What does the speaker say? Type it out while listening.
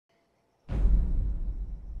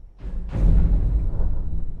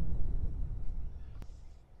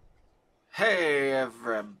Hey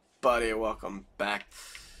everybody, welcome back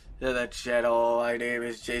to the channel. My name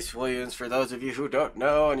is Jace Williams. For those of you who don't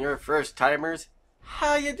know and you're first timers,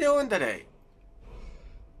 how you doing today?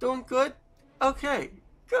 Doing good? Okay,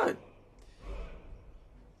 good.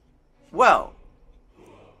 Well,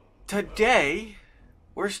 today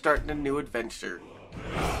we're starting a new adventure.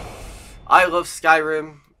 I love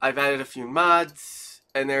Skyrim. I've added a few mods,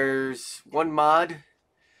 and there's one mod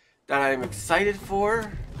that I'm excited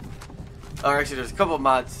for. Or actually, there's a couple of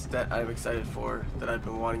mods that I'm excited for that I've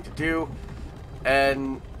been wanting to do,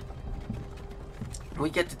 and we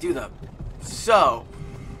get to do them. So,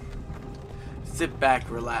 sit back,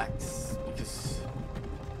 relax, because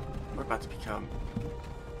we're about to become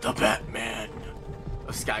the Batman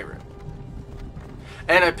of Skyrim.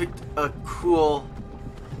 And I picked a cool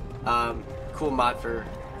mod for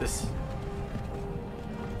this.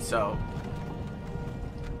 So,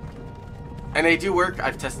 and they do work.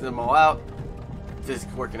 I've tested them all out.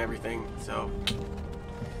 Physics work and everything. So,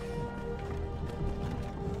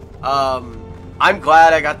 I'm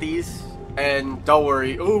glad I got these. And don't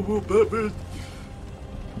worry. Oh, well, Batman,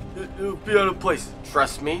 it'll be out of place.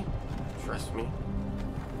 Trust me. Trust me.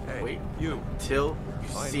 Hey, wait you till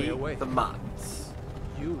you see the mods.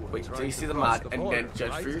 Wait till you see the mod and then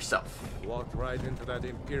judge for yourself. Walked right into that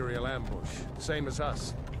Imperial ambush, same as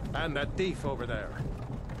us, and that thief over there.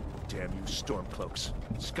 Damn you Stormcloaks.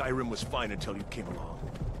 Skyrim was fine until you came along.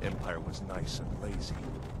 Empire was nice and lazy.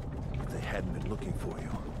 If they hadn't been looking for you,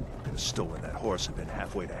 they could have stolen that horse and been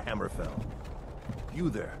halfway to Hammerfell. You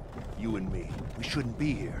there, you and me, we shouldn't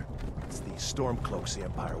be here. It's these Stormcloaks the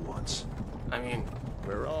Empire wants. I mean,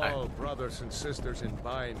 we're all brothers and sisters in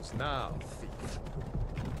binds now, thief.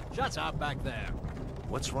 Shut up back there.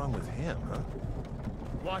 What's wrong with him, huh?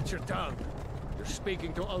 Watch your tongue. You're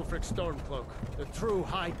speaking to Ulfric Stormcloak, the true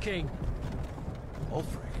High King.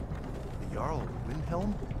 Ulfric? The Jarl of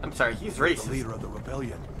Windhelm? I'm sorry, he's The racist. leader of the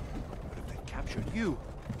rebellion. But if they captured you...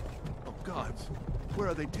 Oh gods, where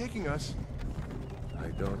are they taking us? I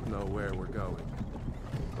don't know where we're going,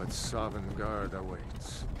 but Sovngarde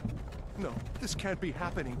awaits. No, this can't be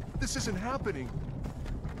happening. This isn't happening.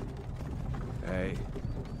 Hey,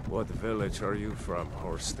 what village are you from,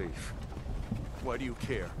 horse thief? Why do you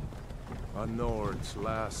care? A Nord's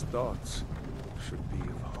last thoughts should be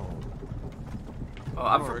of home. Oh,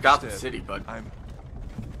 I forgot the Rorikstead. city, bud.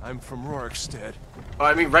 I'm from Rorikstead. Oh,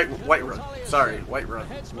 I mean, Whiterun. Sorry, Whiterun.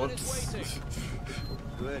 Whoops.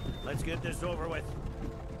 Good. Let's get this over with.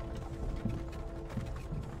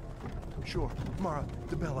 Sure, Mara,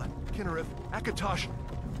 Debella, Kinnereth, Akatosh,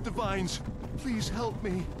 Divines, please help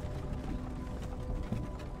me.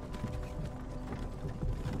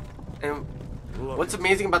 And what's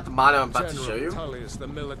amazing about the mod I'm about to show you,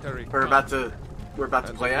 we're about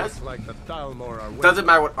to play as, doesn't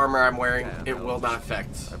matter what armor I'm wearing, it will not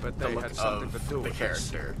affect the look of the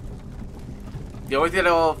character. The only thing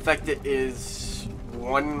that will affect it is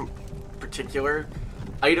one particular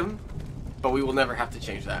item, but we will never have to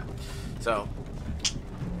change that. So,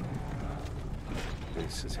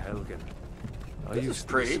 This is Helgen. I This is used to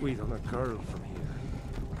pretty. be sweet on a girl from here.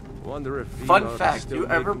 Wonder if fun Vinod is fact, still you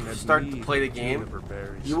ever making that start to mead play the with game, juniper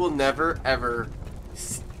berries. you will never ever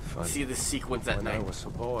Funny. see the sequence at When I night. was a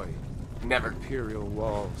boy, Never. imperial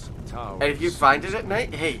walls and towers. And if you find it at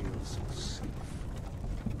night, hey, feels safe.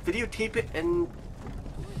 videotape it and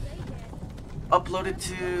upload it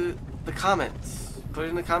to the comments. Put it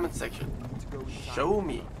in the comments section. Show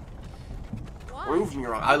me. Prove me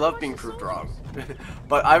wrong. I love being proved wrong.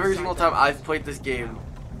 But every single time I've played this game,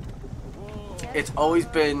 it's always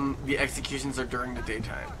been the executions are during the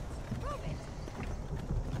daytime.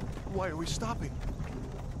 Why are we stopping?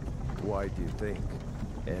 Why do you think?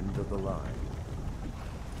 End of the line.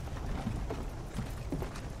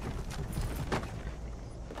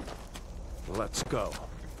 Let's go.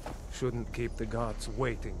 Shouldn't keep the gods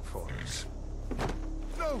waiting for us.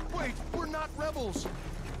 No, wait, we're not rebels.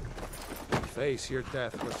 Face your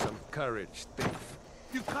death with some courage, thief.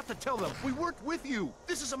 You've got to tell them we weren't with you.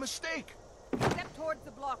 This is a mistake. Step towards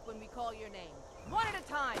the block when we call your name. One at a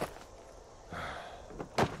time.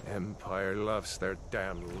 Empire loves their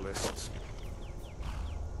damn lists.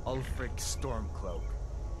 Ulfric Stormcloak,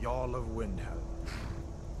 Jarl of Windhelm.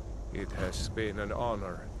 It has been an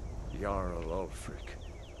honor, Jarl Ulfric.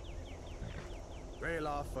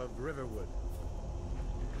 Ralof of Riverwood.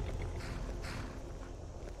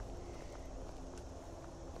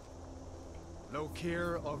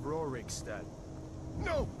 Lokir of Rorikstead.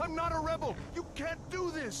 No, I'm not a rebel. You can't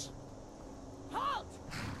do this. Halt!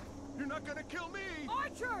 You're not gonna kill me.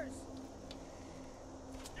 Archers!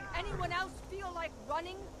 Anyone else feel like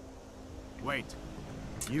running? Wait.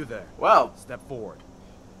 You there. Well, Step forward.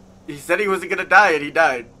 he said he wasn't gonna die, and he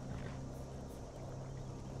died.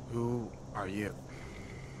 Who are you?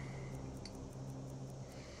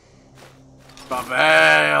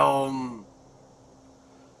 Ba-bam!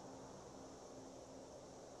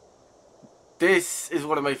 This is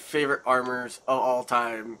one of my favorite armors of all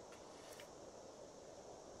time.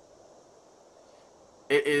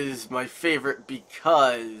 It is my favorite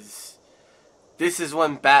because this is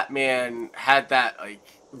when Batman had that like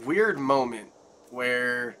weird moment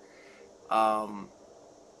where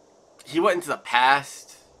he went into the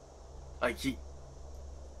past. Like he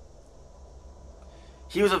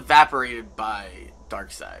was evaporated by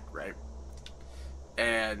Darkseid, right?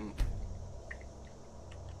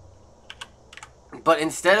 But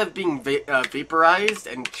instead of being vaporized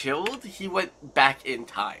and killed, he went back in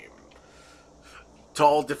time to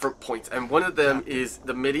all different points, and one of them is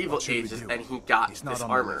the medieval ages, and he got this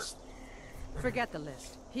armor. Forget the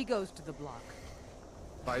list. He goes to the block.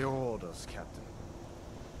 By your orders, Captain.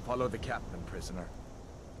 Follow the captain, prisoner.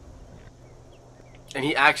 And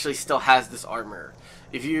he actually still has this armor.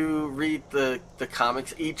 If you read the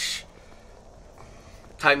comics, each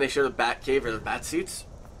time they show the Batcave or the Batsuits,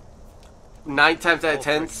 9 times out of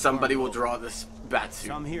 10, somebody will draw this Batsuit.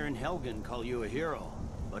 Some here in Helgen call you a hero,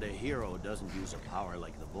 but a hero doesn't use a power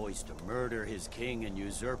like the voice to murder his king and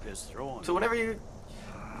usurp his throne. So whenever you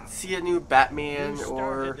see a new Batman You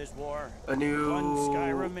or started this war, a new plunged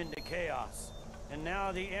Skyrim into chaos, and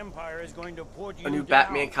now the Empire is going to put you a new down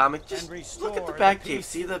Batman comic, just and look at the restore Batcave. peace.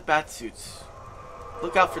 See the Batsuits.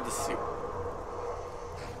 Look out for the suit.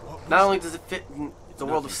 Not only does it fit in the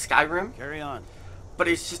world of Skyrim, Carry on. but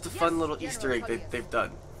it's just a fun Yes, little General Easter egg Tullius. they've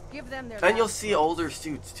done. Give them their And you'll last see older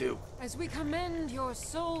suits too. As we commend your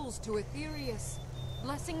souls to Aetherius,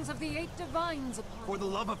 blessings of the 8 divines upon For the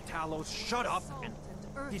love of Talos, shut up salt and...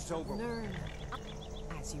 and earth He's over. learn.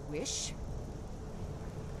 As you wish.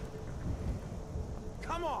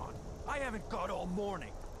 Come on! I haven't got all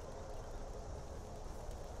morning.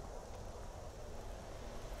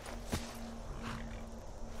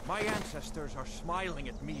 My ancestors are smiling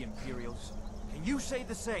at me, Imperials. Can you say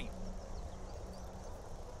the same?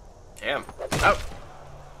 Damn. Oh.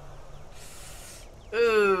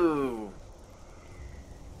 Ooh.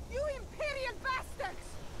 You Imperial bastards!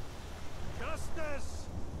 Justice!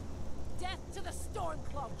 Death to the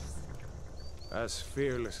Stormcloaks! As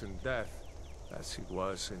fearless in death as he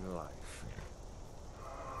was in life.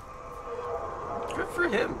 Good for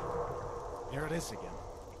him. Here it is again.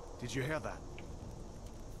 Did you hear that?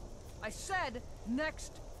 I said,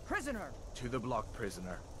 next prisoner. To the block,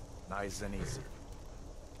 prisoner. Nice and easy.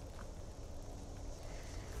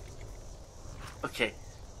 Okay.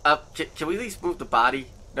 Can we at least move the body?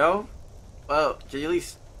 No? Well, can you at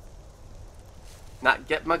least not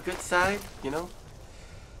get my good side, you know?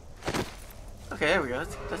 Okay, there we go.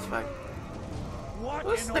 That's fine. What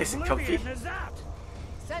Well, it's in nice and comfy. oblivion is that?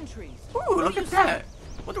 Sentries. Ooh, look at that.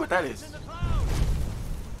 Wonder what that is.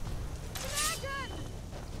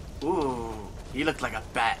 Ooh, he looked like a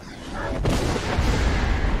bat.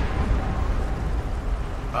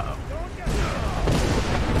 Uh-oh.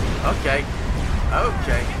 Okay.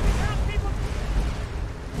 Okay.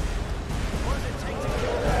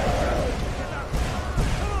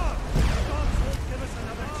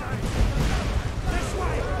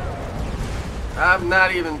 I'm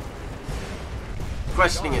not even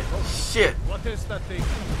questioning it. Shit. What is that thing?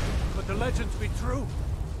 Could the legends be true?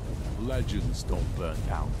 Legends don't burn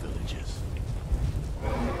down villages.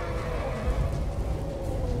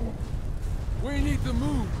 We need to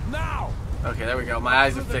move now! Okay, there we go. My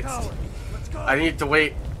eyes are To the fixed. tower. Let's go! I need to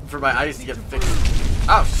wait for my eyes to get fixed.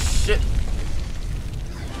 Oh, shit.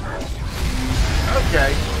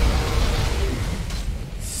 Okay.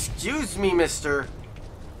 Excuse me, mister.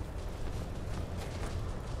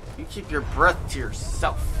 You keep your breath to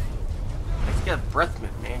yourself. Let's get a breath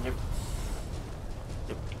mint, man.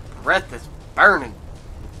 Your breath is burning.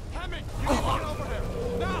 Hammond, you need to get over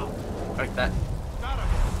there! Now! Like that.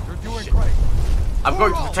 You're doing Shit. great! I'm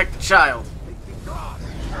going to protect the child.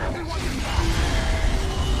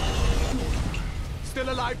 Still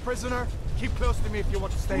alive, prisoner? Keep close to me if you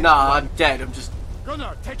want to stay. Nah, I'm dead. I'm just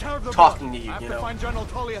Gunnar, take care of the talking boy. to you, I have you to know. find General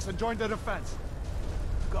Tullius and join the defense.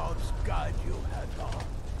 God's guide you, Hadar.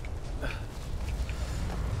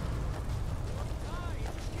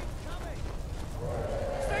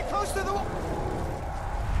 Stay close to the wall.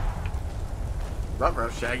 Ruh-roh,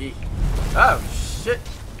 Shaggy. Oh, shit.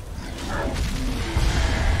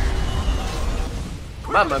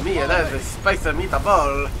 Mamma mia, that is a spicy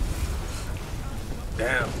meatball.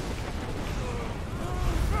 Damn.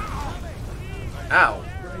 Ow.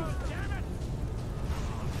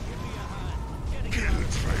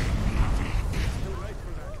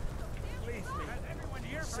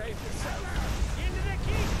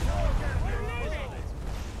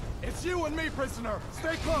 Just you and me, prisoner.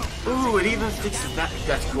 Stay close. Ooh, it even fixes that.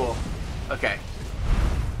 That's cool. Okay.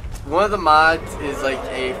 One of the mods is like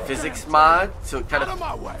a physics mod, so it kind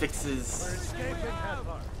of fixes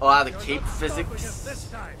a lot of the cape physics.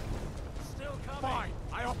 Fine.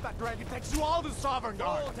 I hope that dragon takes you all to Sovereign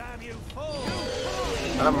Guard. Oh, damn you, fool.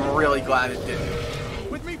 And I'm really glad it didn't.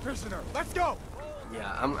 With me, prisoner. Let's go.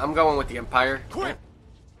 Yeah, I'm going with the Empire. Quick.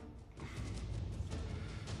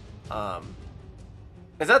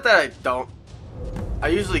 It's not that I don't. I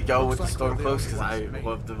usually go with the Stormcloaks because I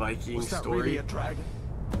love the Viking Was that story. really a dragon?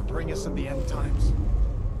 To bring us in the end times.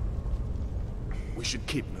 We should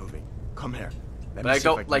keep moving. Come here. Let But me I see if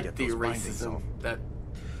don't can like get the those bindings racism off. that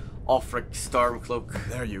Ulfric Stormcloak.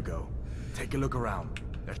 There you go. Take a look around.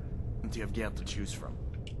 There's plenty of gear to choose from.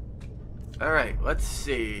 Alright, let's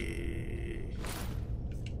see.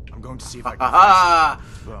 I'm going to see if I can Haha!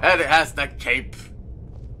 find And it has the cape.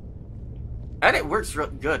 And it works real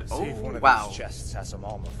good. See if one Oh, of wow. these chests has some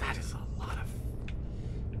armor. That is a lot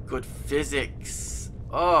of good physics.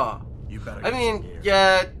 Oh. You better I get mean, some gear.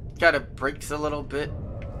 yeah, it kind of breaks a little bit.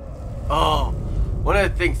 Oh. One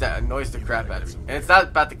of the things that annoys the crap out of me. And it's not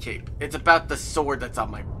about the cape. It's about the sword that's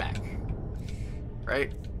on my back.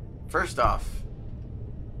 Right? First off.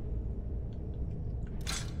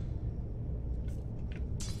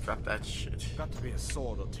 Drop that shit. Got to be a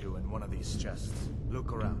sword or two in one of these chests.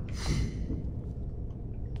 Look around.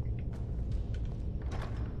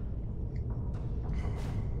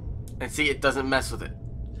 And see, it doesn't mess with it.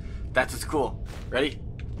 That's what's cool. Ready?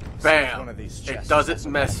 One Bam! of these It chests doesn't has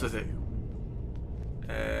some mess armor with for it.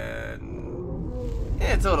 you. And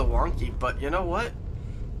yeah, it's a little wonky, but you know what?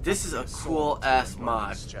 This is a cool ass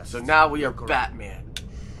mod. So now we are Batman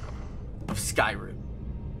of Skyrim.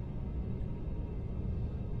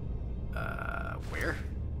 Where?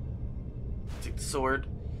 Take the sword,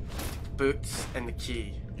 take the boots, and the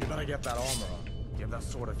key. You better get that armor on. Give that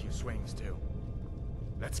sword a few swings too.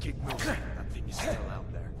 Let's keep moving. That thing is still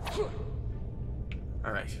out there.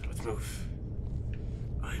 Alright, let's move.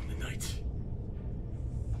 I am the knight.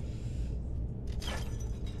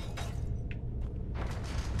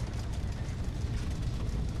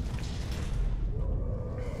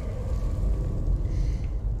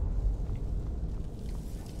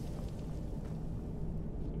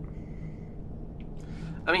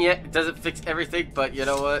 I mean, yeah, it doesn't fix everything, but you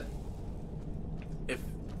know what? It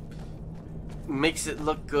makes it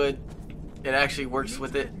look good. It actually works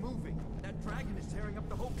with it. Moving. That dragon is tearing up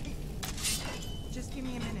the whole keep. Just give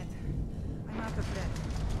me a minute. I'm out of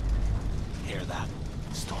breath. Hear that?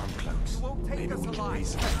 Stormcloaks. You won't take Maybe us we can alive.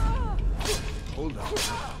 raise it. Hold on.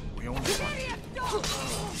 We only want you.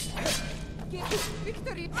 Get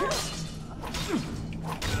victory!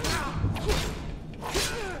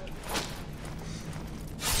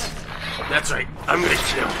 That's right. I'm gonna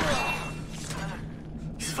kill him.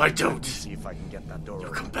 'Cause if I don't, See if I can get that door he'll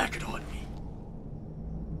open. come back and haunt me.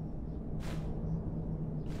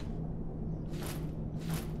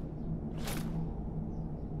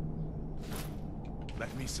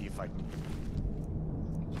 Let me see if I can.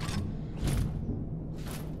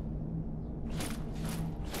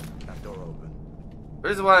 That door open. The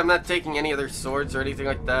reason why I'm not taking any other swords or anything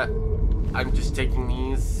like that, I'm just taking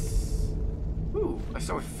these. Ooh, I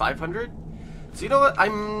start with 500? So you know what?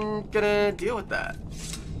 I'm gonna deal with that.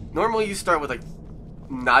 Normally you start with like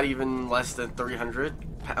not even less than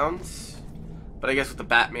 300 pounds. But I guess with the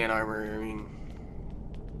Batman armor, I mean,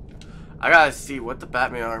 I gotta see what the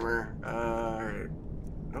Batman armor,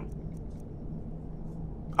 nope.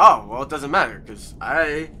 Oh, well it doesn't matter, because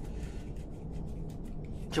I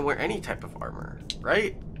can wear any type of armor,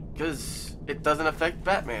 right? Because it doesn't affect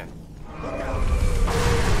Batman.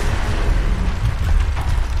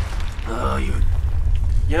 Oh,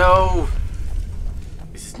 you know,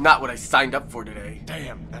 this is not what I signed up for today.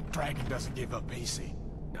 Damn, that dragon doesn't give up easy.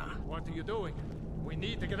 Nah. What are you doing? We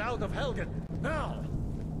need to get out of Helgen. Now!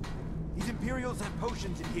 These Imperials have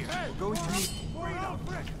potions in here. We're going to need freedom.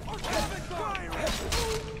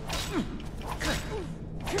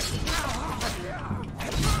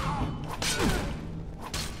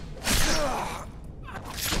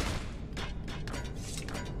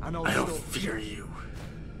 I don't fear you.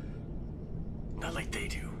 Not like they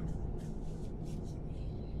do.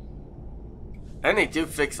 And they do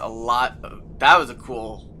fix a lot of... That was a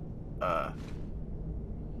cool...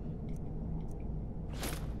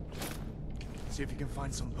 See if you can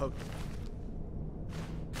find some poke.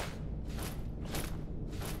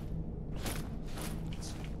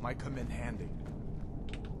 Might come in handy.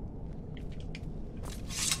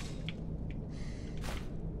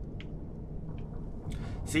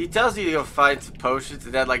 See, he tells you to go find some potions,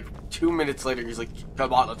 and then, like, 2 minutes later, he's like,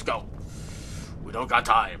 come on, let's go. We don't got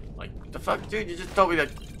time. Like, the fuck, dude? You just told me to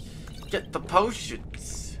get the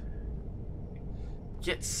potions.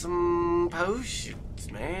 Get some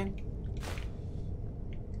potions, man.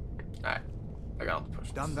 Alright. I got all the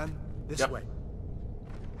potions. Done then? This Yep. way.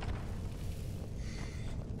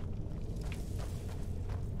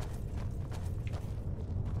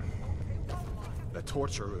 The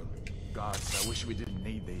torture room. Gods, I wish we didn't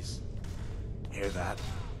need these. Hear that?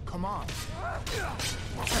 Come on.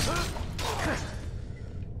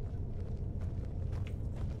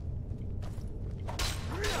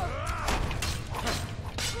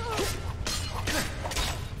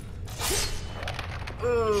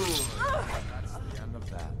 Ooh. That's the end of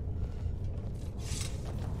that.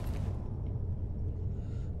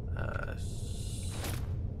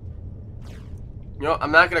 You know,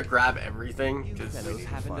 I'm not gonna grab everything You because fellows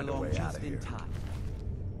happened find a along way out just of in here. time.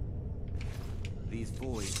 These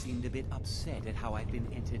boys seemed a bit upset at how I've been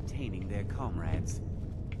entertaining their comrades.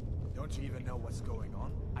 Don't you even know what's going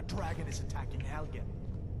on? A dragon is attacking Helgen.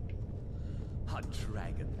 A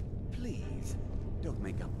dragon, please, don't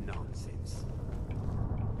make up nonsense.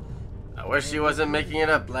 I wish he wasn't making it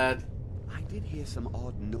up, lad. I did hear some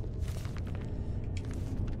odd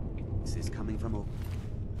This is coming from over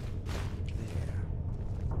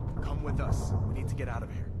there. Come with us. We need to get out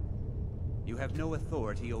of here. You have no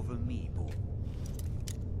authority over me, boy.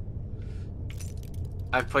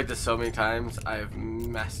 I've played this so many times, I've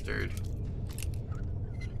mastered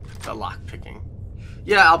the lock picking.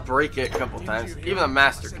 Yeah, I'll break it a couple Didn't times. you hear Even a me?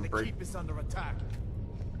 master I said can the break. keep is under attack.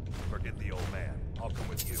 Forget the old man. I'll come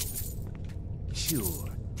with you. Sure,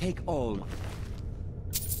 take all my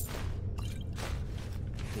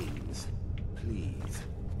things, please.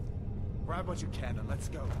 Grab what you can and let's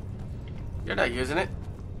go. You're not using it,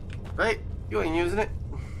 right? You ain't using it.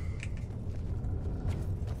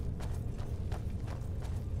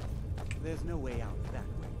 There's no way out that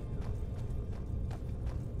way.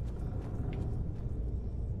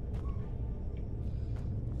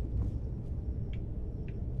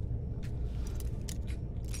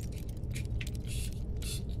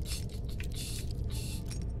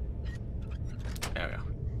 There we go.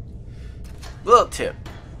 Little tip.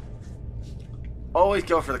 Always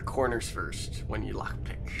go for the corners first when you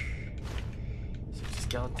lockpick. So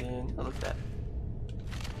skeleton. Oh, look at that.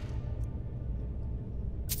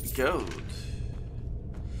 Gold.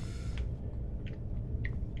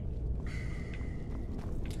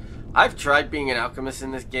 I've tried being an alchemist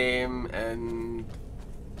in this game, and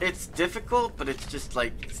it's difficult, but it's just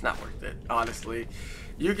like, it's not worth it, honestly.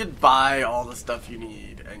 You could buy all the stuff you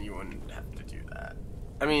need, and you wouldn't have to do that.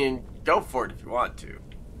 I mean, go for it if you want to,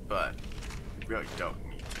 but you really don't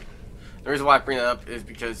need to. The reason why I bring that up is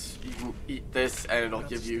because you can eat this, and it'll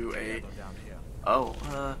give you a, oh,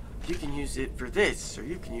 you can use it for this, or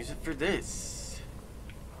you can use it for this.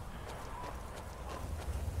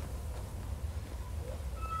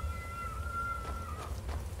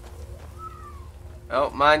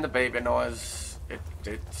 Oh, mind the baby noise.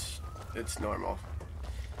 It's normal.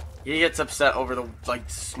 He gets upset over the like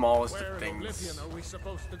smallest Where of in Oblivion things. are we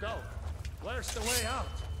supposed to go? Where's the way out?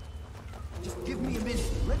 Just give me a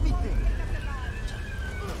minute. Let me think.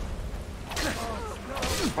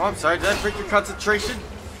 Oh, I'm sorry. Did I break your concentration?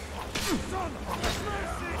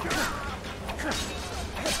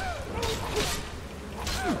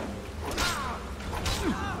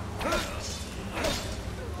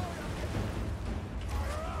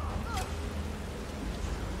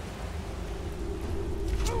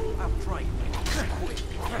 I'm trying.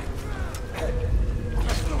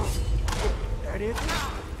 There it is.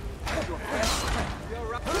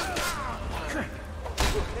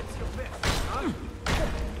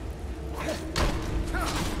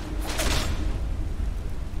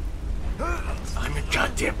 I'm a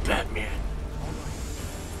goddamn Batman.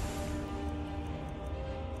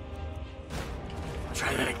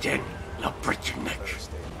 Try that again, and I'll break your neck.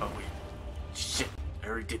 Oh wait, shit! I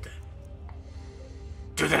already did that.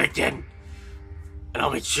 Do that again, and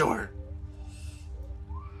I'll make sure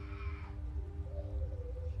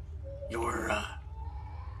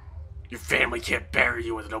your family can't bury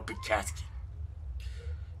you with an open casket.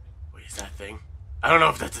 Wait, is that a thing? I don't know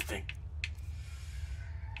if that's a thing.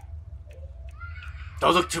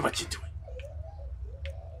 Don't look too much into it.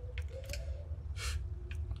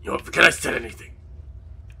 You know what? Forget I said anything.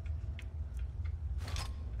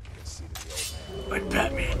 I'm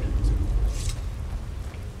Batman.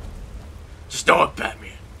 Just know I'm Batman.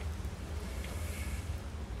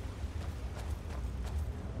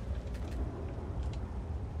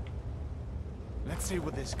 Let's see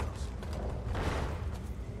where this goes.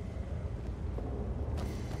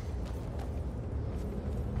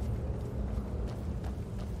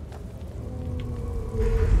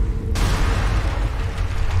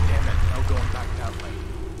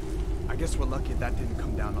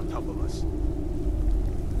 down on top of us.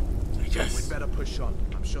 I guess. We'd better push on.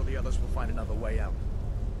 I'm sure the others will find another way out.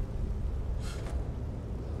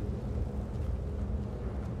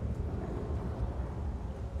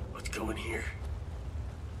 Let's go in here.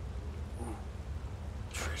 Ooh.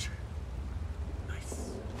 Treasure. Nice.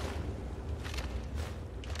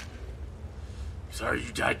 Sorry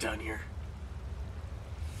you died down here.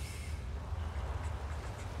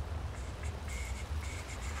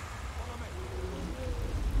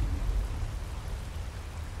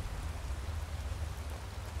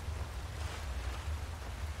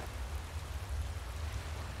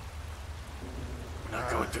 Not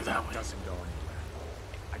going through that way. Doesn't go anywhere.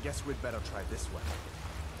 I guess we'd better try this way.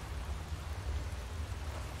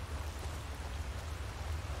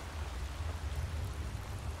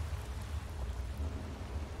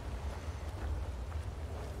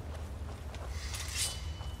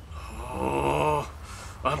 Oh,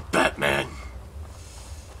 I'm Batman.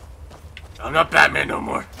 I'm not Batman no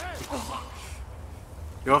more.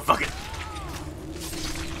 You know what, fuck it.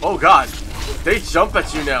 Oh god, they jump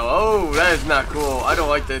at you now. Oh, that is not cool. I don't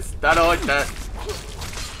like this. I don't like that.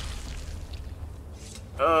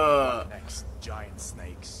 Next, giant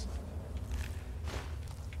snakes.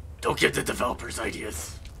 Don't give the developers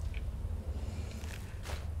ideas.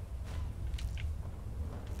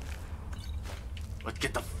 Let's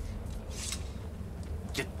get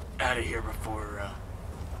out of here before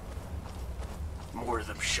more of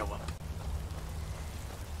them show up.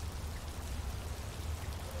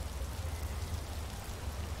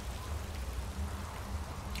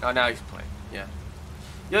 Oh, now he's playing. Yeah.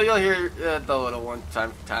 You'll hear the little one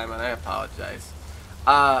time to time, and I apologize.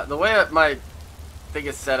 The way my thing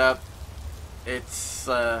is set up, it's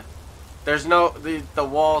there's no the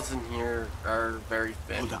walls in here are very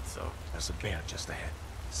thin. Hold up. So There's a bear just ahead.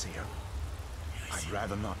 See her? I'd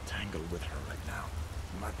rather not tangle with her right now.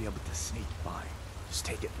 You might be able to sneak by. Just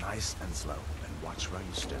take it nice and slow, and watch where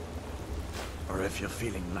you step. Or if you're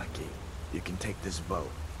feeling lucky, you can take this bow.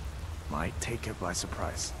 Might take her by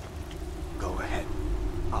surprise. Go ahead.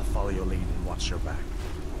 I'll follow your lead and watch your back.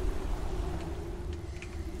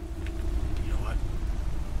 you know what?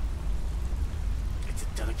 It's a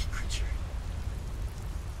delicate creature.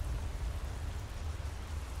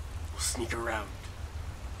 We'll sneak around.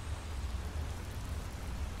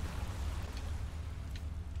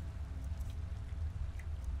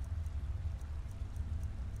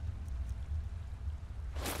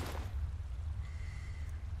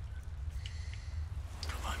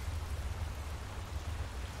 Come on.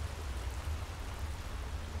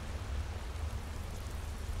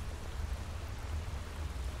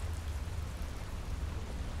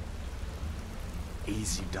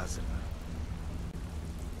 Easy does it.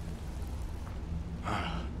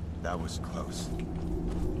 That was close.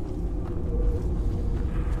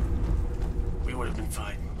 We would have been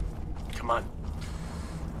fine. Come on.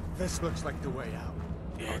 This looks like the way out.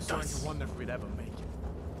 Yeah, I it was starting does. to wonder if we'd ever make it.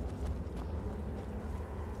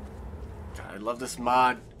 God, I love this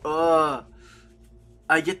mod.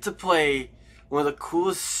 I get to play one of the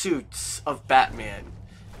coolest suits of Batman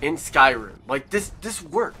in Skyrim. Like this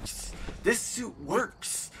works. This suit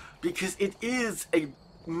works because it is a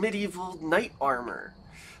medieval knight armor.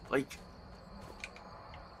 Like,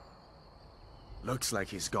 Looks like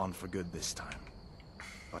he's gone for good this time.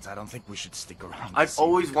 But I don't think we should stick around. I've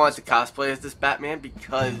always wanted to cosplay as this Batman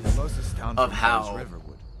because Closest town of from how- here is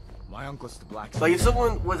Riverwood. My uncle's the blacksmith. like if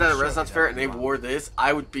someone was at a Renaissance Sure, fair and they come on. wore this,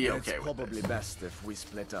 I would be It's okay with probably this. best if we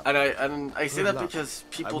split up. And I say Good that luck. because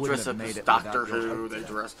I people wouldn't dress have up made as it Doctor without your Who, help they today.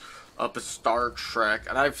 dress up as Star Trek,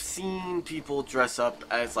 and I've seen people dress up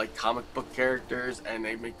as like comic book characters, and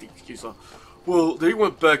they make the excuse of, well, they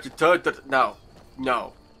went back in time.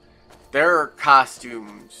 No. There are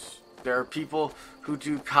costumes. There are people who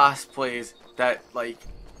do cosplays that like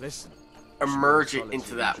Listen, emerge it Solitude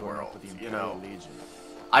into that joined up world. with the You Imperial know, Legion.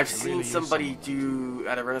 I've It seen really is somebody something. do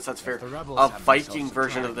at a Renaissance fair the rebels a have Viking themselves a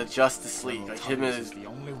version of the dragon, Justice League, General like him and Thomas is the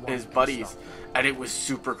only one his who can buddies, stop them. and it was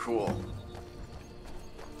super cool.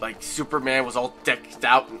 Like Superman was all decked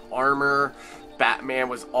out in armor, Batman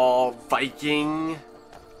was all Viking,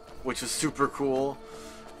 which was super cool.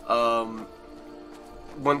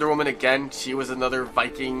 Wonder Woman again, she was another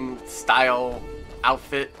Viking style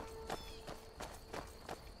outfit.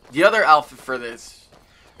 The other outfit for this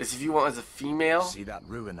is if you want as a female, See that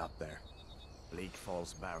ruin up there? Bleak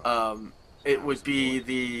Falls Barrow. it would be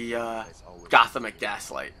the Gotham at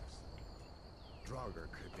Gaslight. Draugr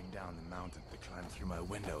creeping down the mountain to climb through my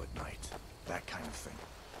window at night. That kind of thing.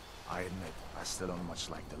 I admit, I still don't much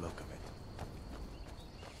like the look of it.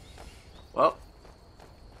 Well,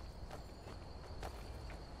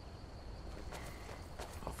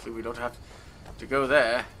 Hopefully we don't have to go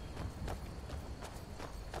there.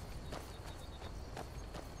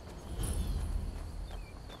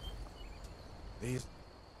 These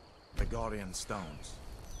the Guardian stones.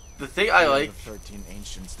 The thing I They are like... the 13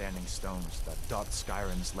 ancient standing stones that dot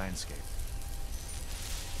Skyrim's landscape.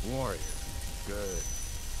 Warrior. Good.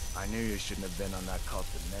 I knew you shouldn't have been on that cult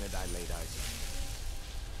the minute I laid eyes on you.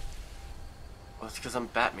 Well, it's because I'm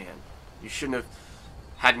Batman. You shouldn't have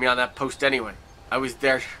had me on that post anyway. I was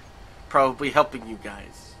there probably helping you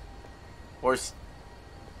guys. Or...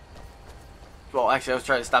 Well, actually, I was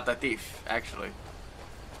trying to stop that thief, actually.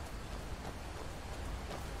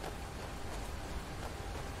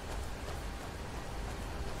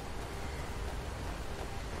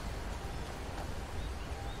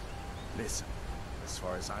 Listen, as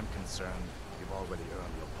far as I'm concerned, you've already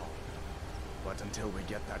earned your pardon. But until we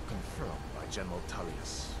get that confirmed by General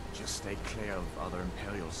Tullius, just stay clear of other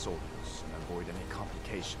Imperial soldiers and avoid any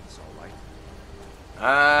complications, alright?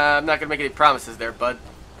 I'm not gonna make any promises there, bud.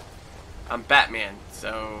 I'm Batman,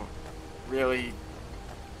 so really,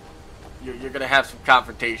 you're gonna have some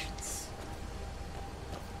confrontations.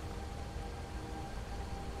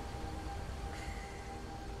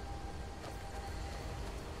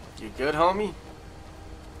 You good, homie?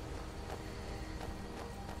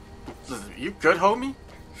 You good, homie?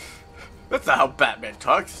 That's not how Batman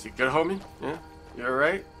talks. You good, homie? Yeah? You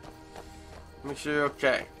alright? Make sure you're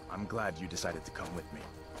okay. I'm glad you decided to come with me.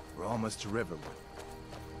 We're almost to Riverwood.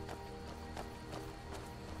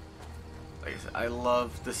 Like I said, I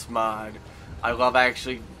love this mod. I love I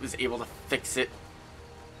actually was able to fix it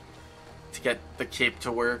to get the cape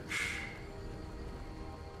to work.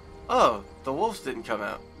 Oh, the wolves didn't come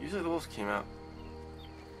out. Usually the wolves came out.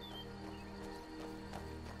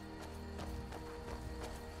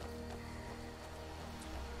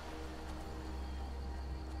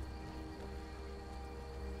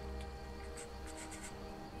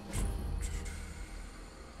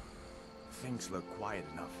 Things look quiet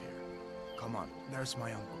enough here. Come on, there's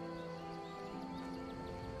my uncle.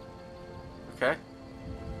 Okay.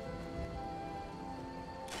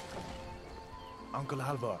 Uncle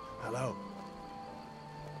Alvar, hello.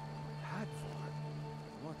 Hadvar,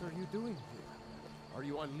 what are you doing here? Are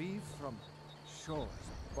you on leave from shores,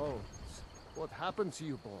 bones? What happened to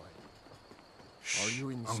you, boy? Are you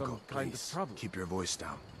in Uncle, some kind please, of trouble? keep your voice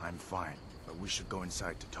down. I'm fine, but we should go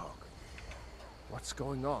inside to talk. What's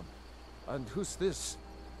going on? And who's this?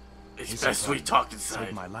 It's best we talk inside.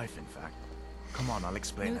 Saved my life, in fact. Come on, I'll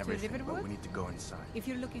explain New to everything, but Riverwood? we need to go inside. If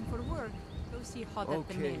you're looking for work, go see Hodat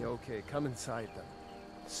the Okay, Min. okay, come inside then.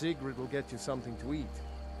 Sigrid will get you something to eat,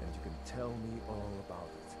 and you can tell me all about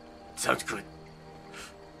it. Sounds good.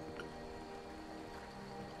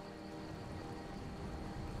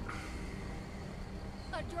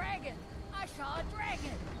 A dragon! I saw a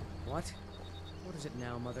dragon! What? What is it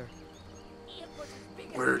now, Mother? It was as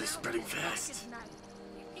big as Word a is spreading mountain fast. dragon's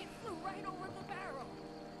knife. It flew right over the barrel.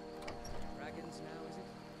 Dragons now, is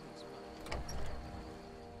it?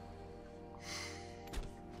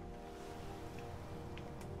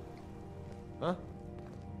 Huh?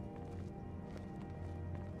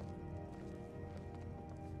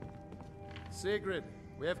 Sigrid,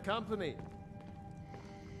 we have company.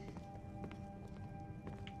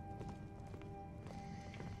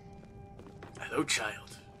 Hello,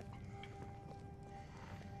 child.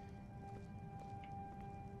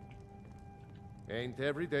 Ain't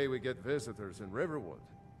every day we get visitors in Riverwood.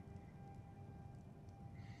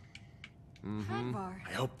 Hadvar.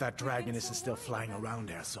 I hope that dragon isn't still flying around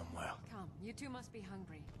there somewhere. Come, you two must be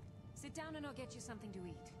hungry. Sit down and I'll get you something to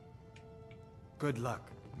eat. Good luck.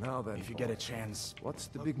 Now then, If you get a boy, chance, what's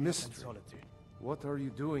the hope big you mystery? find solitude. What are you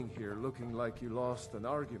doing here looking like you lost an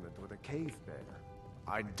argument with a cave bear?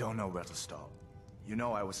 I don't know where to start. You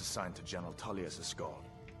know I was assigned to General Tullius' guard.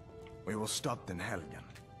 We were stopped in Helgen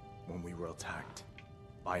when we were attacked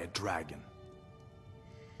by a dragon.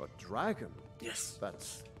 A dragon? Yes,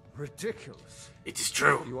 That's ridiculous. it is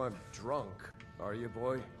true. You aren't drunk, are you,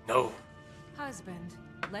 boy? No. Husband,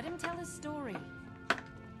 let him tell his story.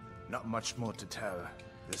 Not much more to tell.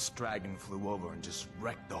 This dragon flew over and just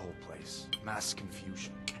wrecked the whole place. Mass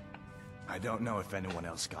confusion. I don't know if anyone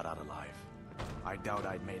else got out alive. I doubt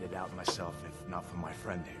I'd made it out myself if not for my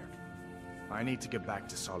friend here. I need to get back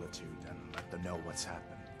to Solitude and let them know what's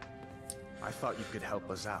happened. I thought you could help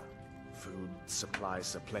us out. Food,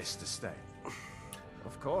 supplies, a place to stay.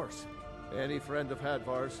 Of course. Any friend of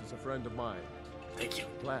Hadvar's is a friend of mine. Thank you.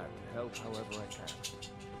 Glad to help however I can.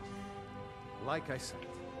 Like I said,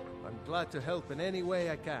 I'm glad to help in any way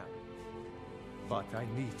I can. But I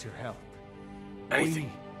need your help.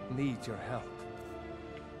 Anything. We need your help.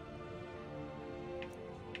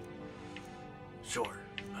 Sure.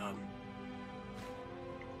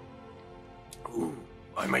 Ooh,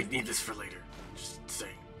 I might need this for later. Just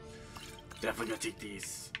saying. Definitely gotta take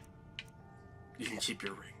these. You can keep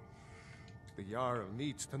your ring. The Jarl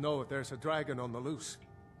needs to know if there's a dragon on the loose.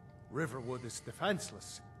 Riverwood is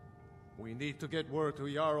defenseless. We need to get word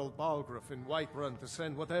to Jarl Balgruuf in Whiterun to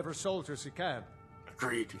send whatever soldiers he can.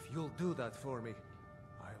 Agreed. If you'll do that for me,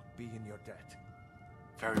 I'll be in your debt.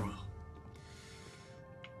 Very well.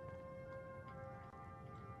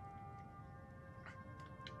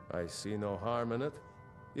 I see no harm in it,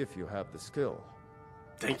 if you have the skill.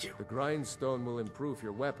 Thank you. The grindstone will improve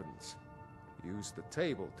your weapons. Use the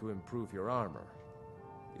table to improve your armor.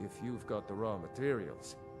 If you've got the raw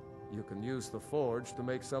materials, you can use the forge to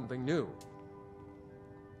make something new.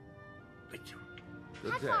 Thank you.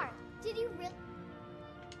 Good day. Hadvar, did you really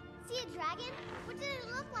see a dragon? What did it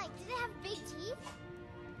look like? Did it have big teeth?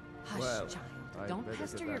 Hush, Well, child. I'd Don't better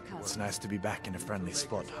pester get your back to work. It's cousin. nice to be back in a friendly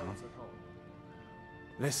spot, huh?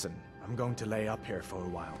 Listen, I'm going to lay up here for a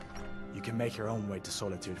while. You can make your own way to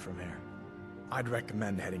Solitude from here. I'd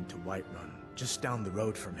recommend heading to Whiterun, just down the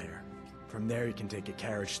road from here. From there you can take a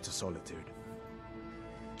carriage to Solitude.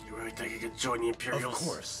 You really think I could join the Imperials? Of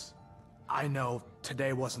course. I know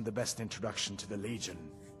today wasn't the best introduction to the Legion,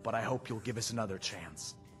 but I hope you'll give us another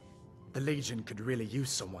chance. The Legion could really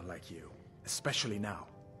use someone like you, especially now.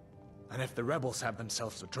 And if the rebels have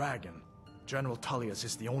themselves a dragon, General Tullius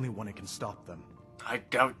is the only one who can stop them. I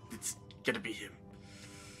doubt it's gonna be him.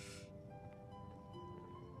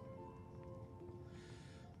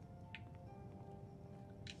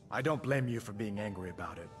 I don't blame you for being angry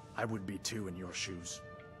about it. I would be too in your shoes.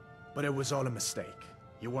 But it was all a mistake.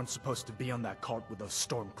 You weren't supposed to be on that cart with those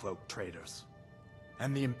Stormcloak traitors.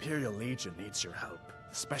 And the Imperial Legion needs your help,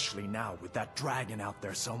 especially now with that dragon out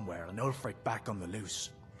there somewhere and Ulfric back on the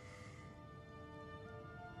loose.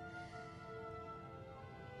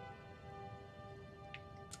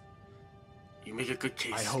 You make a good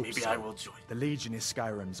case. I hope Maybe so. I will join. The Legion is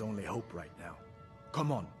Skyrim's only hope right now.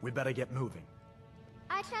 Come on, we better get moving.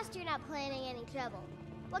 I trust you're not planning any trouble.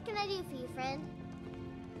 What can I do for you, friend?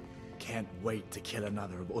 Can't wait to kill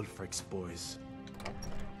another of Ulfric's boys.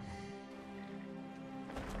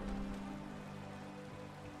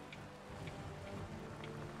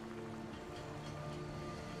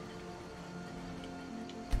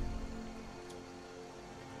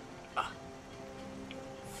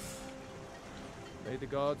 May the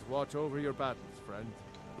gods watch over your battles, friend.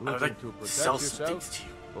 I would Looking like to to protect sell some yourself things to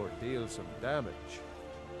you. or deal some damage.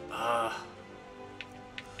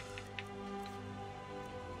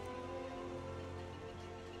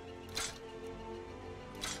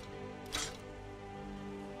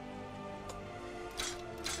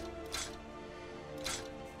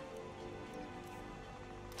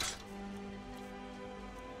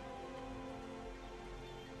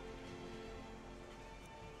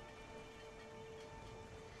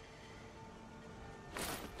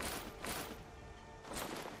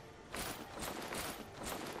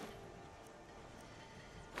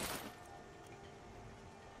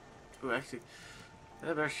 Ooh, actually, is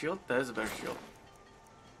that a better shield? That is a better shield.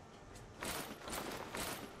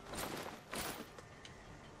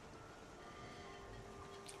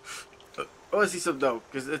 Oh, I see some though,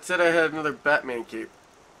 because it said I had another Batman cape.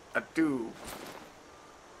 I do.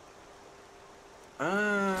 Okay,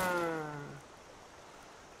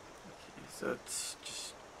 so it's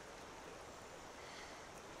just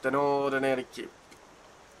an ordinary cape.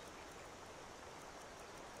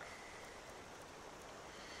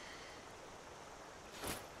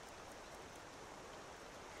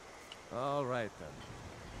 All right, then.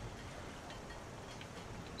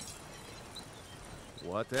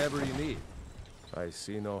 Whatever you need. I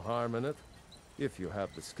see no harm in it, if you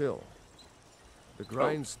have the skill. The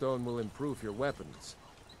grindstone will improve your weapons.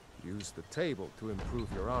 Use the table to improve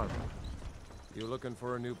your armor. You looking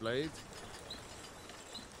for a new blade?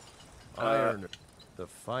 Iron, the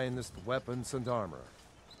finest weapons and armor.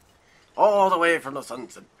 All the way from the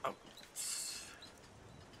sunset.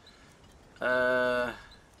 I'll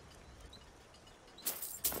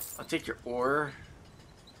take your ore.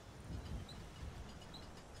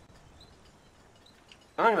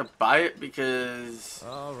 I'm not gonna buy it because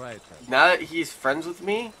All right, then. now that he's friends with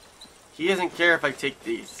me, he doesn't care if I take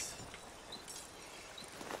these.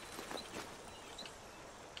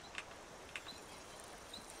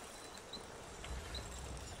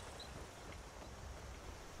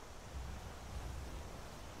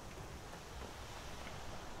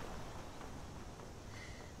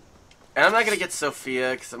 And I'm not gonna get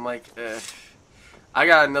Sophia because I'm like, I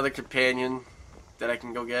got another companion that I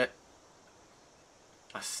can go get.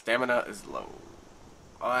 My stamina is low.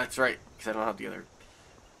 Oh, that's right, because I don't have the other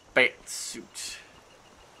bat suit.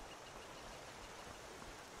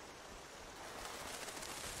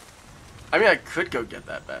 I mean, I could go get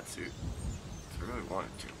that bat suit if I really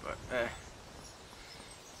wanted to, but eh.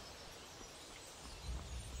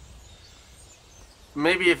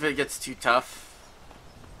 Maybe if it gets too tough,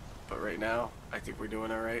 but right now, I think we're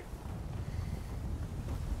doing alright.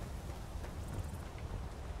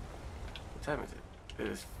 What time is it? It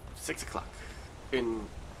is 6 o'clock in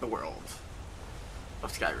the world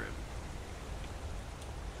of Skyrim.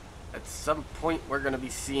 At some point, we're going to be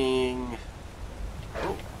seeing...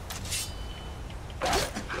 Oh.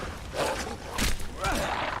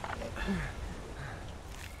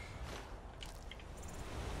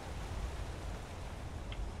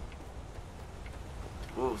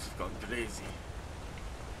 Whoa, this is going crazy.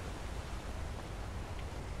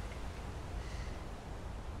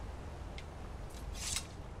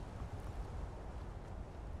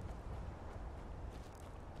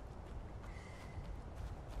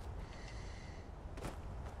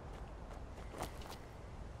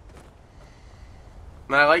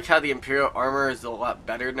 And I like how the Imperial armor is a lot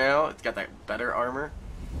better now. It's got that better armor.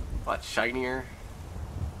 A lot shinier.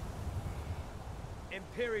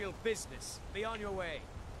 Imperial business. Be on your way.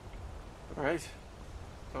 Alright.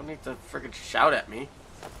 Don't need to friggin' shout at me.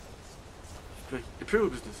 Imperial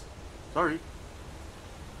business. Sorry.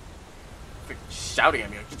 Friggin' shouting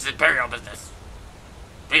at me like, it's Imperial business.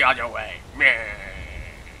 Be on your way. Meh.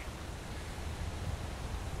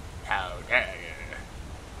 How dare you.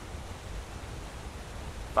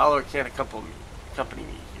 Follower can't accompany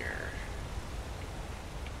me here.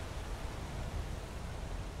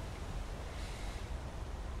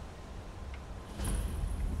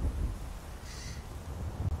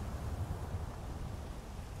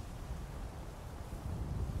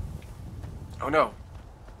 Oh no.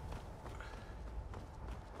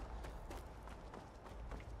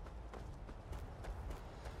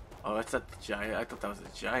 Oh, that's not the giant. I thought that was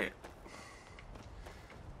a giant.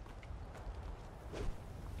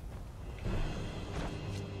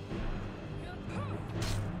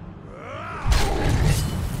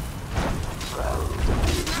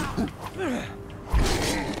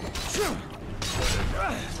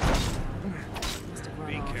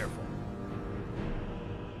 Be careful.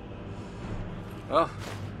 Oh.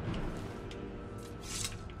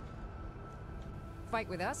 Fight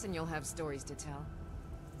with us and you'll have stories to tell.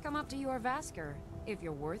 Come up to your Vasker, if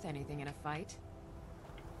you're worth anything in a fight.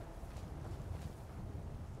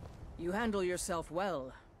 You handle yourself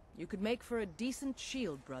well. You could make for a decent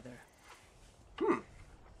shield, brother.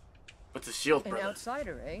 What's a shield, brother? An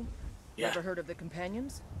outsider, eh? Yeah. Never heard of the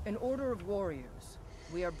Companions? An order of warriors.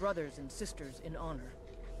 We are brothers and sisters in honor.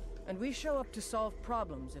 And we show up to solve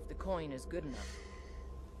problems if the coin is good enough.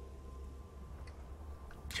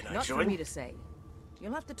 Can I Not join? for me to say.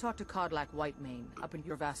 You'll have to talk to Kodlak Whitemane up in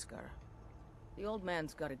your Vaskar. The old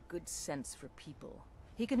man's got a good sense for people.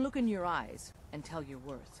 He can look in your eyes and tell your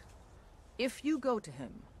worth. If you go to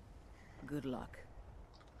him, good luck.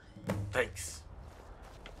 Thanks.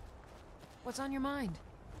 What's on your mind?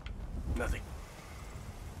 Nothing.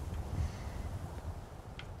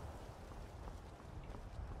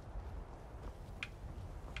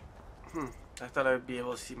 I thought I would be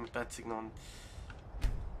able to see my bat signal on...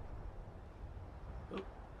 Oh.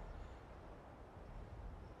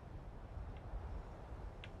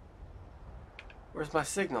 Where's my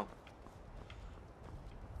signal?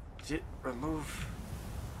 Did it remove?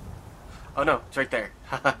 Oh no, it's right there.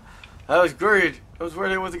 I was worried. I was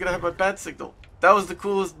worried I wasn't gonna have my bat signal. That was the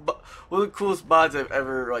coolest, one of the coolest mods I've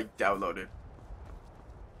ever like downloaded.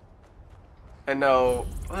 And no,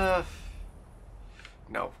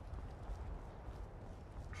 no.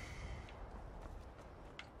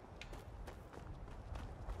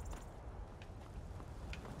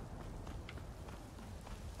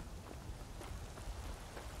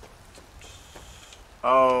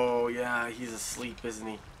 Oh yeah, he's asleep, isn't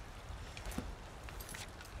he?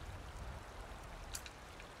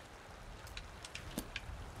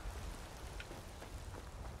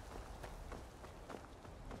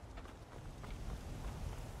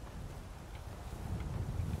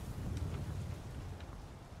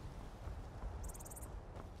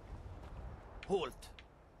 Halt.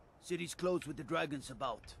 City's closed with the dragons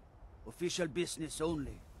about. Official business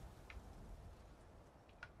only.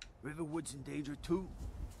 Riverwood's in danger too.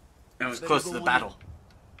 It was Better close to go the on battle. in.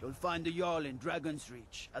 You'll find the Jarl in Dragon's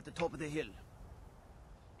Reach, at the top of the hill.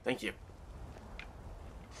 Thank you.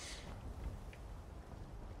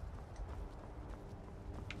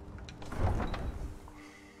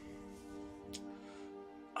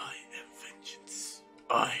 I am vengeance.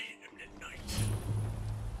 I am the night.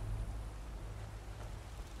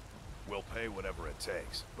 pay whatever it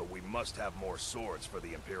takes, but we must have more swords for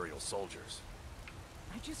the Imperial soldiers.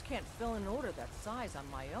 I just can't fill an order that size on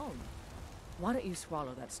my own. Why don't you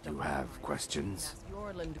swallow that stuff? You have questions? Ask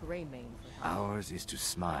Yorland Greymane for help. Ours is to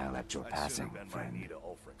smile at your passing, friend.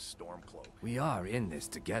 Ulfric's Stormcloak. We are in this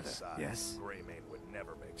together, Besides, yes? Greymane would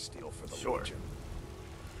never make steel for the Sure. Legion.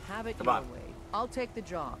 Have it Come your on. way. I'll take the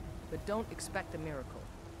job, but don't expect a miracle.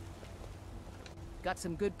 Got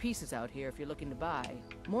some good pieces out here if you're looking to buy.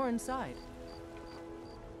 More inside.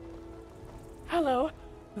 Hello.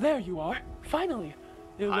 There you are. Finally.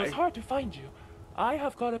 It Hi. was hard to find you. I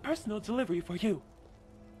have got a personal delivery for you.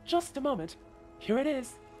 Just a moment. Here it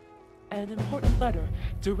is. An important letter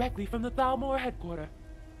directly from the Thalmor headquarters.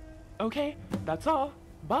 Okay, that's all.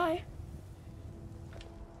 Bye.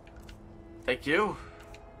 Thank you.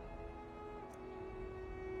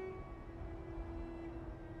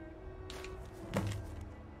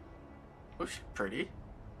 Oh, she's pretty.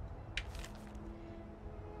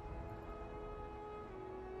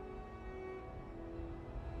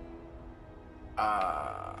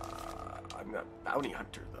 I'm not a bounty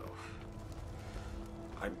hunter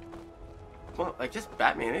though. Well, I guess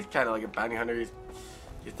Batman is kind of like a bounty hunter.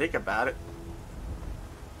 You think about it.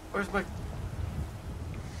 Where's my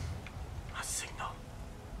signal?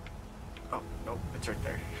 Oh no, it's right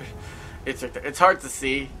there. It's right there. It's hard to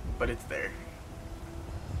see, but it's there.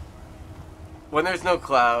 When there's no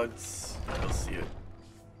clouds, you'll see it.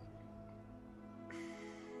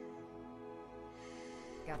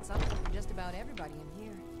 Got something for just about everybody in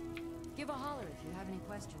here. Give a holler if you have any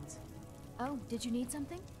questions. Oh, did you need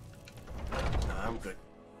something? No, I'm good.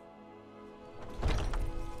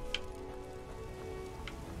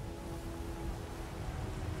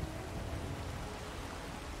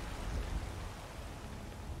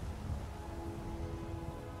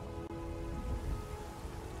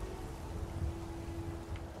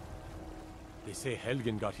 They say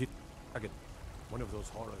Helgen got hit. Again, one of those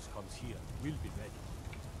horrors comes here. We'll be ready.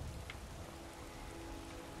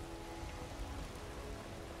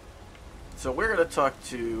 So we're gonna talk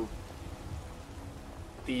to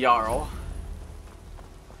the Jarl.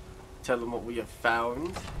 Tell him what we have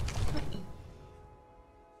found.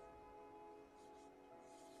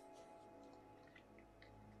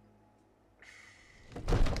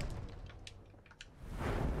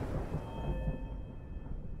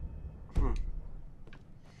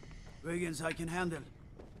 Brigands I can handle.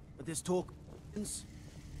 But this talk...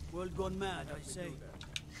 World gone mad, I say.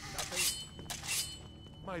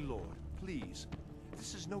 My lord, please.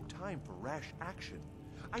 This is no time for rash action.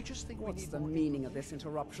 I just think What's we need the more meaning of this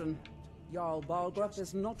interruption? Jarl Balgruuf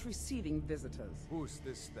is not receiving visitors. Who's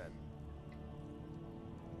this then?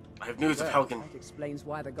 I have news of Well, Helgen. that explains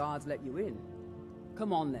why the guards let you in.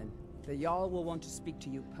 Come on then. The Jarl will want to speak to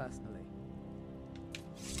you personally.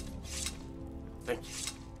 Thank you.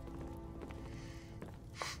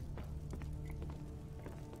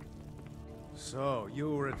 So,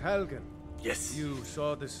 you were at Helgen? Yes. You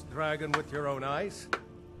saw this dragon with your own eyes?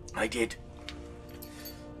 I did.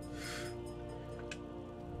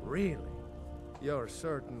 Really? You're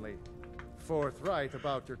certainly forthright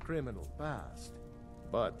about your criminal past.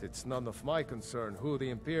 But it's none of my concern who the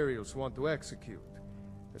Imperials want to execute,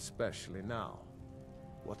 especially now.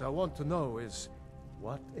 What I want to know is,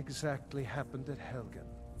 what exactly happened at Helgen?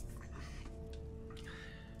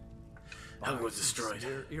 Helgen was destroyed.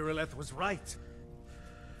 Irileth was right.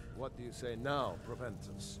 What do you say now,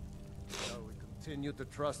 Proventus? Shall we continue to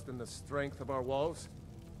trust in the strength of our walls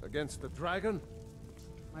against the dragon?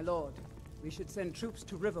 My lord, we should send troops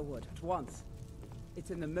to Riverwood at once. It's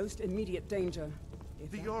in the most immediate danger. If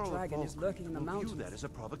The that Jarl of dragon is lurking in the will mountains... view that as a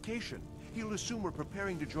provocation. He'll assume we're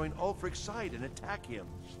preparing to join Ulfric's side and attack him.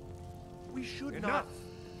 We should Enough!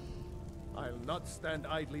 I'll not stand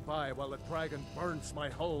idly by while the dragon burns my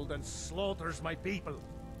hold and slaughters my people.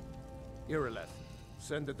 Irileth,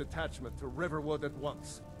 send a detachment to Riverwood at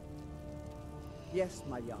once. Yes,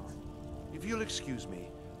 my Jarl. If you'll excuse me,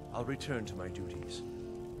 I'll return to my duties.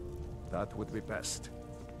 That would be best.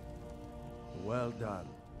 Well done.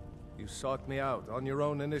 You sought me out on your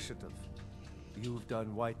own initiative. You've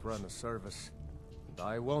done Whiterun a service, and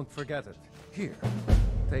I won't forget it. Here,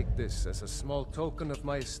 take this as a small token of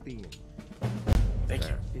my esteem. Thank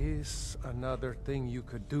you. There is another thing you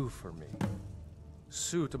could do for me.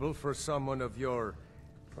 Suitable for someone of your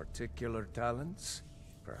particular talents,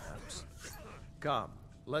 perhaps. Come,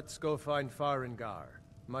 let's go find Farengar,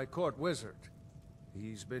 my court wizard.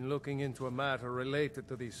 He's been looking into a matter related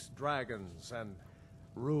to these dragons and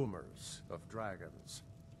rumors of dragons.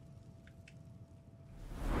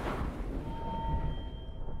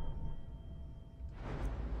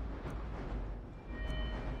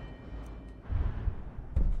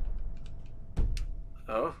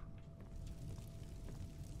 Oh.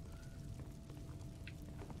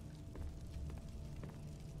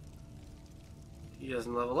 He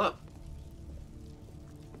doesn't level up.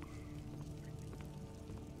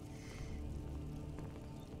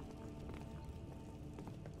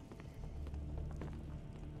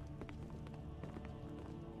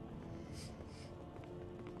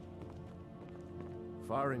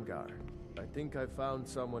 Farengar, I think I found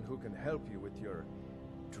someone who can help you with your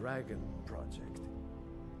dragon project.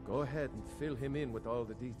 Go ahead and fill him in with all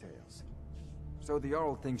the details. So the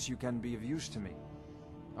Jarl thinks you can be of use to me.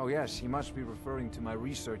 Oh yes, he must be referring to my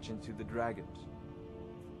research into the dragons.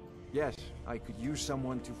 Yes, I could use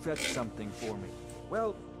someone to fetch something for me.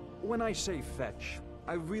 Well, when I say fetch,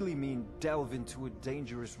 I really mean delve into a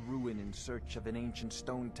dangerous ruin in search of an ancient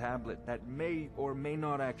stone tablet that may or may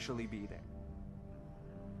not actually be there.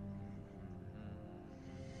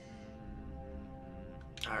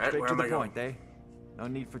 Alright, Straight where to am the I point, going? eh? No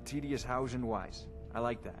need for tedious hows and whys. I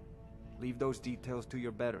like that. Leave those details to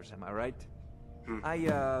your betters, am I right?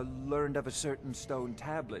 I learned of a certain stone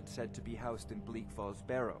tablet said to be housed in Bleak Falls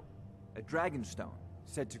Barrow. A dragon stone,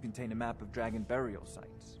 said to contain a map of dragon burial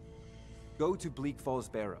sites. Go to Bleak Falls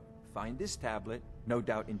Barrow, find this tablet, no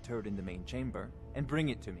doubt interred in the main chamber, and bring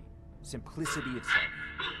it to me. Simplicity itself.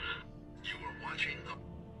 You were watching the...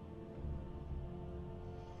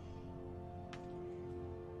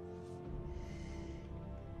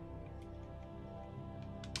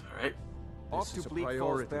 Alright. Off to Bleak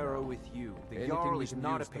Falls Barrow with you. The Jarl is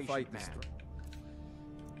not a patient man.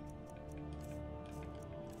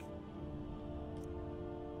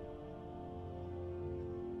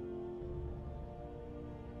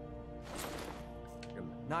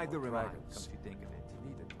 Neither am I, come to think of it.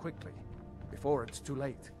 Need it quickly, before it's too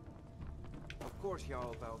late. Of course,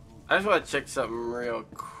 Jarl Valbu. I just want to check something real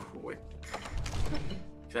quick.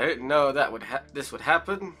 'Cause I didn't know that this would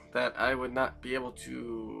happen. That I would not be able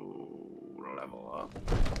to level up.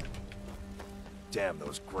 Damn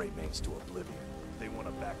those gray mains to oblivion. They want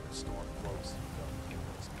to back the storm close.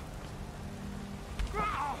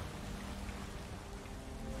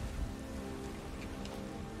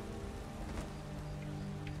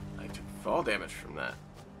 I took fall damage from that.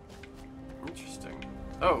 Interesting.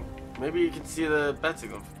 Oh, maybe you can see the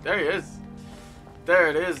Betsigle. There he is. There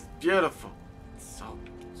it is. Beautiful. So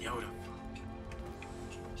beautiful.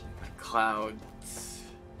 The clouds.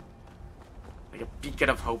 Like a beacon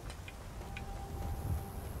of hope.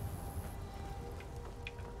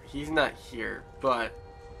 He's not here, but...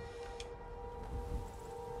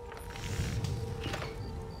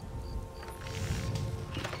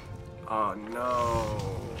 Oh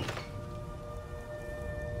no.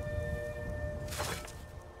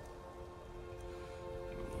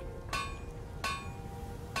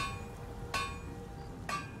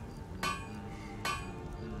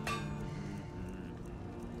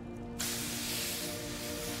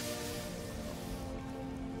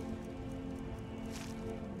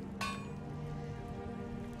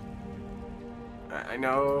 I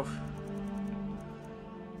know.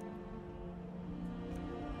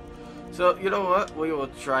 So, you know what? We will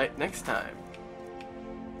try it next time.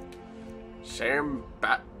 Same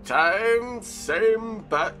bat time, same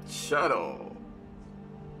bat channel.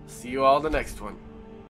 See you all the next one.